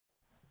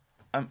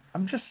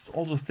I'm just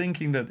also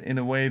thinking that in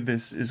a way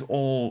this is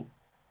all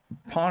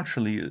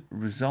partially a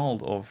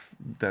result of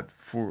that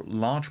for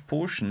large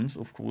portions,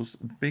 of course,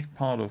 a big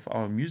part of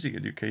our music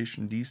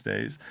education these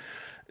days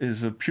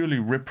is a purely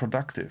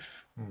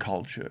reproductive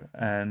culture.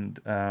 And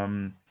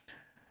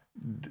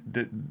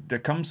there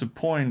comes a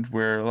point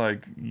where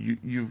like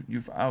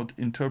you've out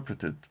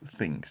interpreted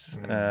things,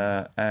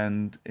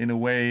 and in a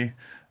way,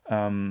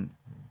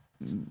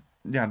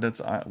 yeah, that's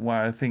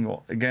why I think,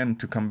 again,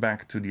 to come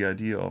back to the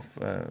idea of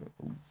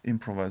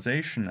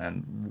improvisation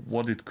and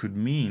what it could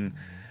mean,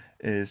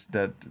 is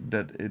that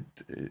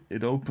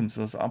it opens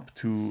us up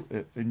to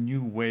a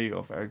new way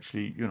of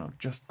actually, you know,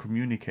 just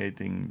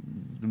communicating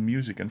the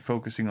music and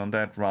focusing on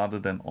that rather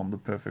than on the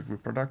perfect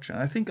reproduction.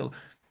 I think,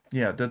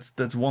 yeah,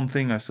 that's one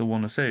thing I still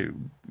want to say.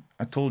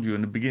 I told you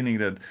in the beginning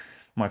that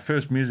my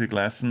first music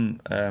lesson,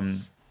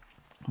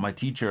 my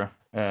teacher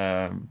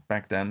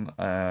back then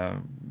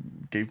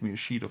gave me a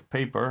sheet of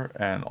paper,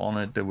 and on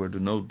it there were the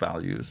note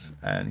values,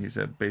 and he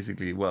said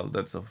basically, well,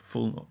 that's a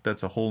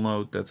whole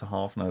note, that's a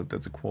half note,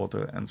 that's a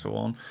quarter, and so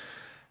on.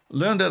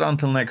 Learn that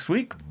until next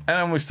week, and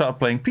then we start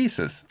playing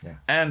pieces. Yeah.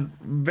 And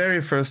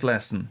very first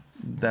lesson,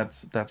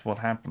 that's what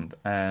happened.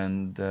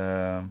 And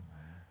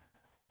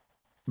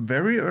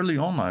very early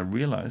on I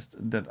realized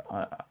that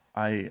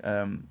I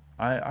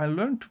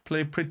learned to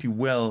play pretty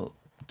well,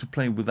 to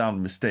play without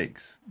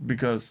mistakes,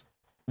 because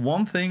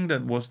one thing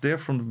that was there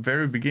from the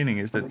very beginning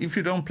is that if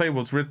you don't play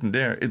what's written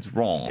there, it's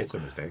wrong. It's a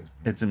mistake.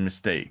 It's a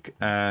mistake.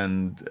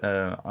 And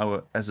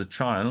as a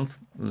child,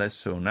 less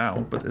so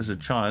now, but as a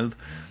child,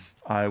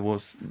 I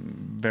was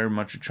very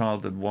much a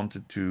child that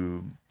wanted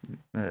to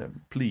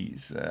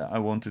please. I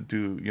wanted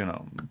to, you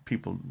know,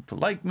 people to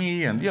like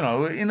me, and, you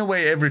know, in a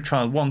way every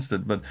child wants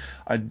that, but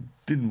I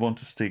didn't want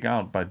to stick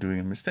out by doing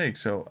a mistake.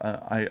 So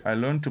I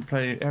learned to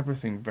play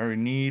everything very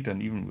neat,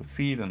 and even with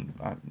feet, and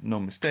no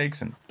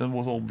mistakes, and that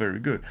was all very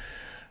good.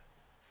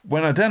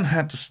 When I then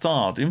had to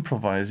start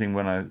improvising,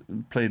 when I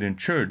played in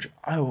church,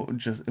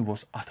 it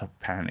was utter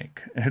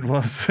panic. It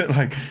was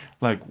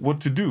like what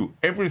to do.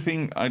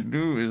 Everything I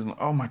do is,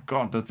 oh my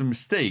God, that's a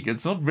mistake.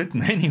 It's not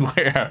written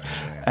anywhere.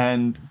 Yeah.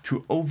 And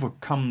to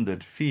overcome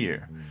that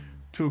fear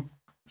took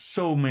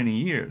so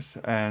many years.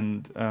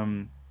 And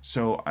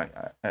so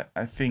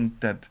I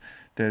think that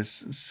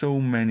there's so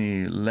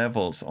many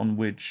levels on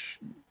which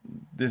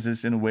this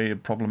is in a way a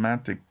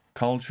problematic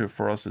culture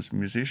for us as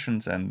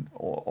musicians, and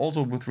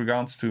also with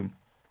regards to,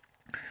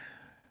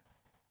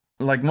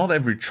 like, not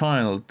every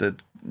child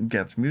that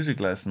gets music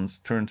lessons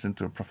turns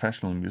into a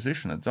professional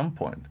musician at some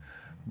point.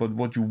 But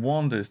what you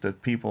want is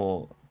that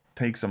people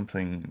take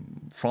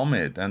something from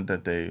it, and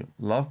that they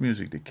love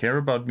music, they care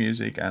about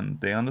music, and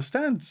they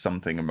understand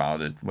something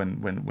about it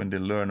when they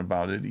learn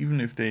about it,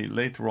 even if they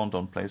later on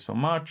don't play so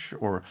much,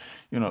 or,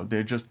 you know,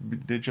 they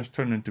just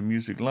turn into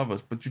music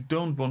lovers. But you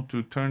don't want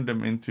to turn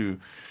them into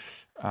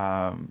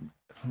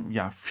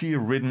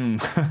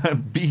fear-ridden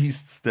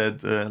beasts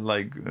that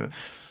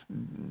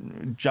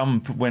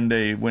jump when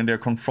they're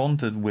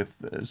confronted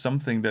with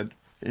something that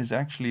is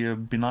actually a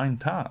benign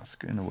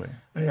task in a way.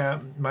 Yeah,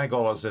 my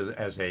goal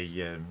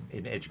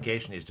in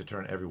education is to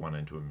turn everyone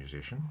into a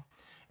musician.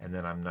 And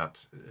then I'm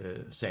not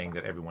saying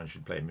that everyone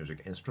should play a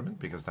music instrument,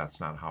 because that's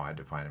not how I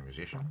define a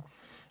musician.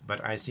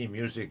 But I see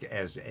music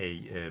as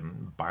a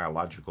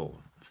biological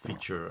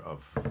feature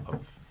of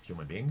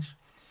human beings.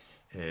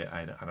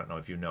 I don't know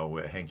if you know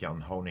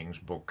Henk-Jan Honing's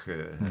book,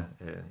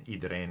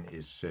 Iedereen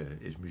is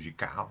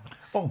muzikaal.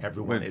 Oh,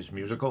 Everyone is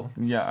musical.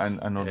 Yeah,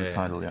 I know the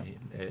title, yeah.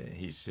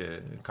 He's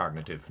a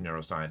cognitive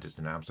neuroscientist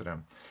in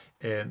Amsterdam.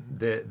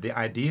 The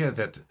idea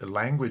that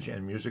language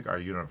and music are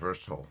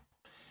universal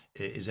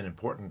is an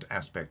important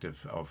aspect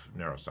of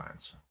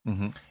neuroscience.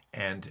 Mm-hmm.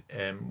 And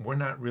we're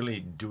not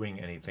really doing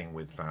anything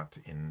with that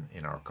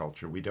in our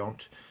culture.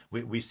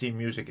 We see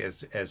music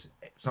as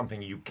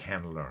something you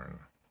can learn.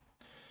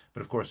 But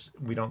of course,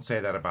 we don't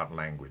say that about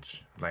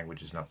language.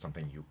 Language is not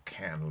something you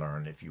can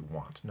learn if you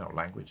want. No,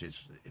 language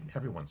is,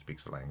 everyone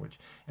speaks a language,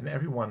 and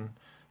everyone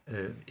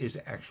is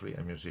actually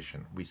a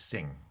musician. We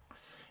sing.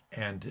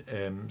 And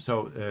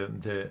so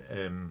the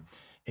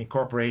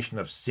incorporation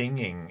of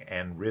singing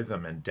and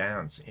rhythm and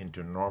dance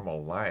into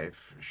normal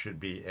life should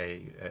be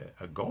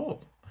a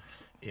goal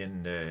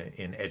in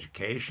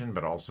education,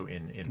 but also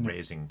in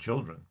raising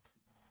children.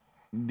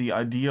 The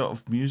idea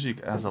of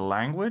music as a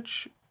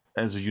language,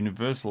 as a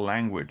universal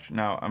language.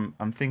 Now,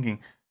 I'm thinking,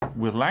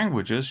 with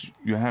languages,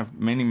 you have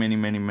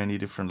many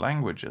different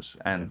languages,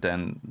 and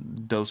then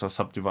those are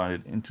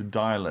subdivided into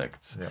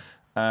dialects. Yeah.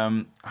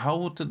 How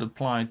would it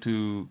apply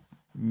to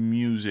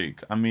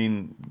music? I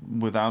mean,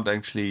 without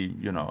actually,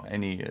 you know,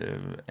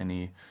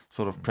 any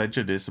sort of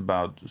prejudice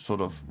about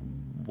sort of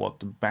what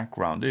the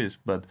background is,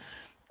 but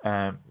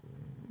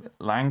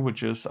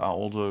languages are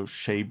also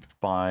shaped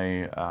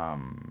by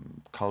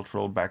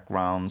cultural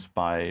backgrounds,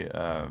 by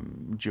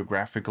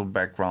geographical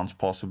backgrounds,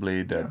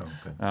 possibly, that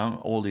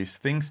all these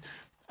things.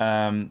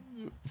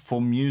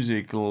 For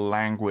musical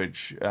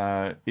language,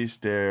 is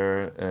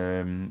there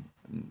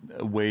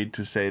a way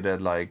to say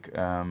that, like,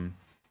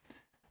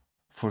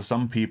 for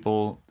some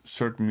people,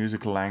 certain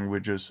musical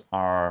languages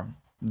are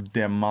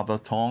their mother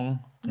tongue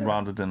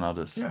rather than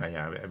others.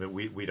 Yeah. I mean,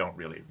 we don't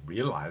really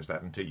realize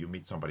that until you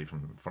meet somebody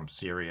from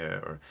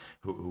Syria or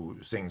who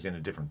sings in a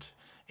different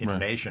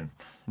intonation.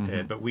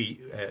 Right. But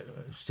we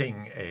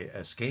sing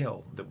a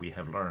scale that we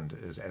have learned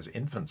as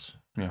infants,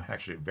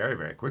 actually very,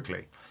 very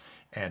quickly.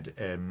 And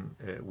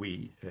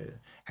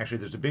actually,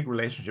 there's a big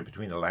relationship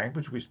between the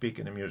language we speak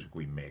and the music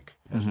we make.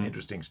 There's an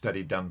interesting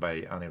study done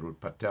by Aniruddh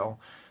Patel,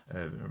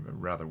 a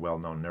rather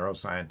well-known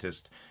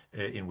neuroscientist,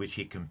 in which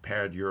he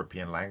compared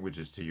European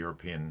languages to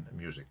European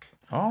music.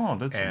 Oh,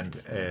 that's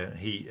interesting. And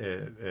he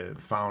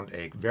found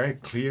a very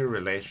clear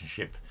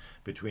relationship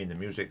between the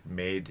music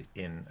made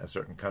in a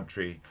certain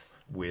country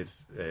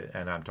with,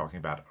 and I'm talking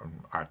about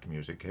art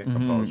music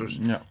composers,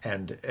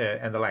 and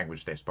the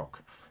language they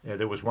spoke.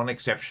 There was one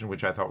exception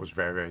which I thought was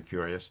very, very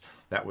curious.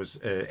 That was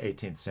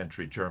 18th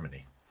century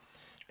Germany.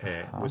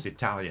 Was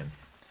Italian.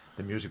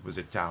 The music was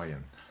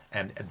Italian,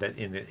 and that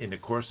in the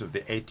course of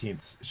the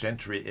 18th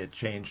century it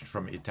changed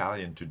from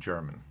Italian to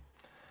German.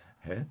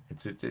 I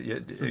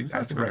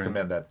can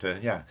recommend that.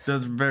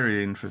 That's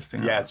very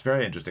interesting. Yeah, it's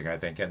very interesting, I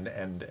think, and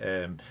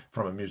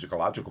from a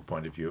musicological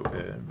point of view,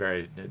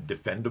 very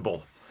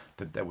defendable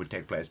that would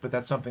take place. But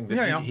that's something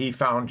that he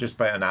found just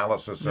by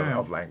analysis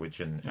of language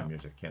and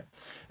music.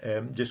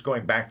 Yeah. Just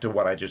going back to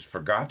what I just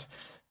forgot,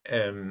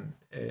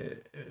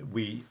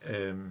 we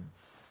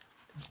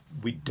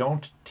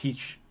don't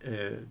teach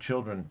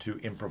children to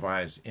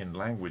improvise in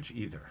language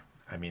either.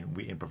 I mean,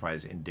 we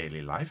improvise in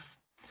daily life.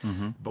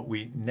 But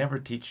we never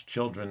teach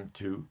children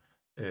to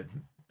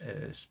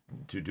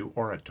do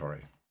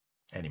oratory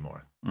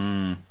anymore.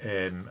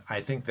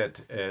 I think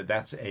that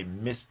that's a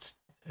missed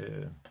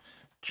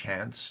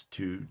chance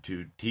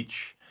to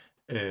teach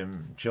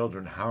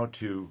children how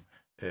to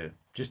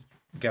just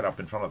get up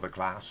in front of the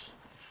class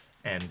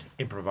and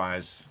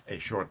improvise a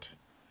short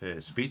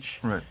speech,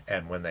 right.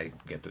 And when they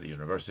get to the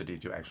university,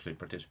 to actually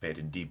participate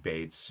in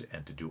debates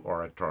and to do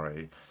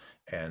oratory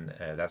and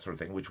that sort of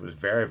thing, which was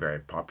very, very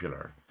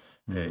popular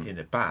in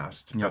the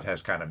past, but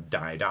has kind of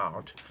died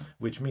out,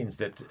 which means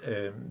that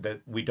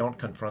that we don't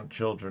confront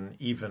children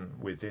even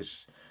with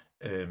this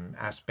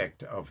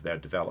aspect of their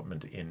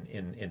development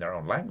in their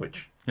own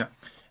language. Yeah,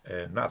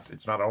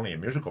 it's not only a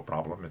musical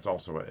problem; it's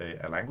also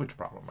a language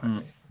problem, I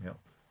think.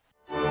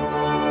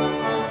 Yeah.